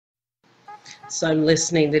So I'm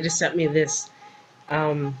listening. They just sent me this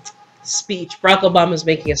um, speech. Barack Obama's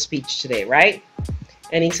making a speech today, right?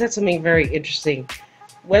 And he said something very interesting.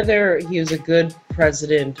 Whether he was a good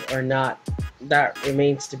president or not, that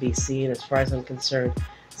remains to be seen as far as I'm concerned.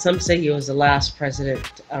 Some say he was the last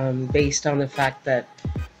president based on the fact that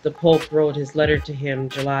the Pope wrote his letter to him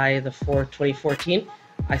July the 4th, 2014.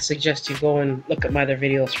 I suggest you go and look at my other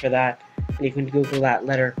videos for that, and you can Google that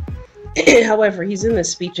letter. However, he's in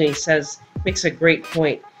this speech and he makes a great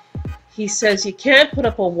point. He says you can't put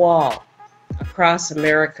up a wall across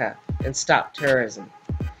America and stop terrorism.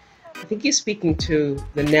 I think he's speaking to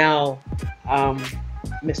the now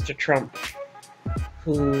Mr. Trump,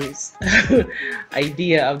 whose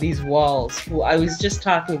idea of these walls, who I was just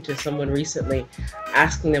talking to someone recently,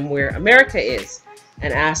 asking them where America is,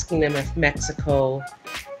 and asking them if Mexico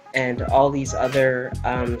and all these other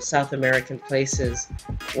South American places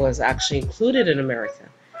was actually included in America,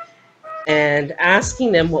 and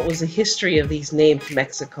asking them what was the history of these named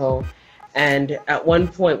Mexico, and at one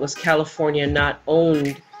point was California not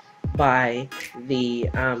owned by the,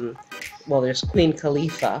 well, there's Queen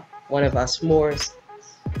Khalifa, one of us Moors,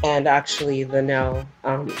 and actually the now,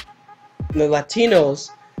 the Latinos,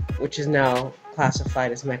 which is now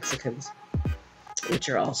classified as Mexicans, which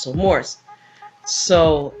are also Moors.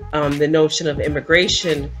 So the notion of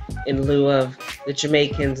immigration in lieu of the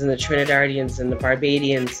Jamaicans and the Trinidadians and the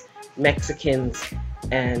Barbadians, Mexicans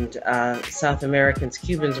and South Americans,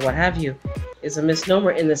 Cubans, what have you, is a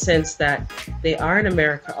misnomer in the sense that they are in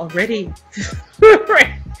America already.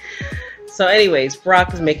 So anyways,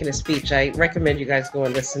 Barack is making a speech. I recommend you guys go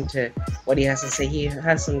and listen to what he has to say. He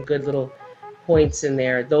has some good little points in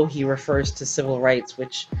there, though he refers to civil rights,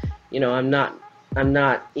 which, you know, I'm not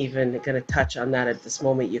even going to touch on that at this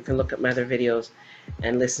moment. You can look at my other videos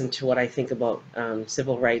and listen to what I think about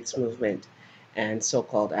civil rights movement and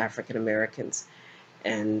so-called African Americans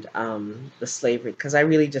and the slavery, because I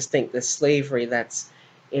really just think the slavery that's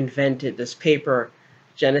invented, this paper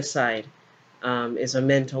genocide, is a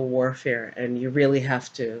mental warfare, and you really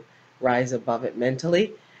have to rise above it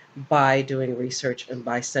mentally by doing research and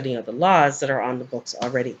by studying out the laws that are on the books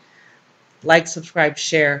already. Like, subscribe,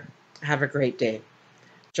 share. Have a great day.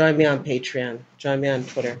 Join me on Patreon. Join me on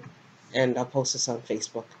Twitter. And I'll post this on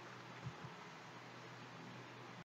Facebook.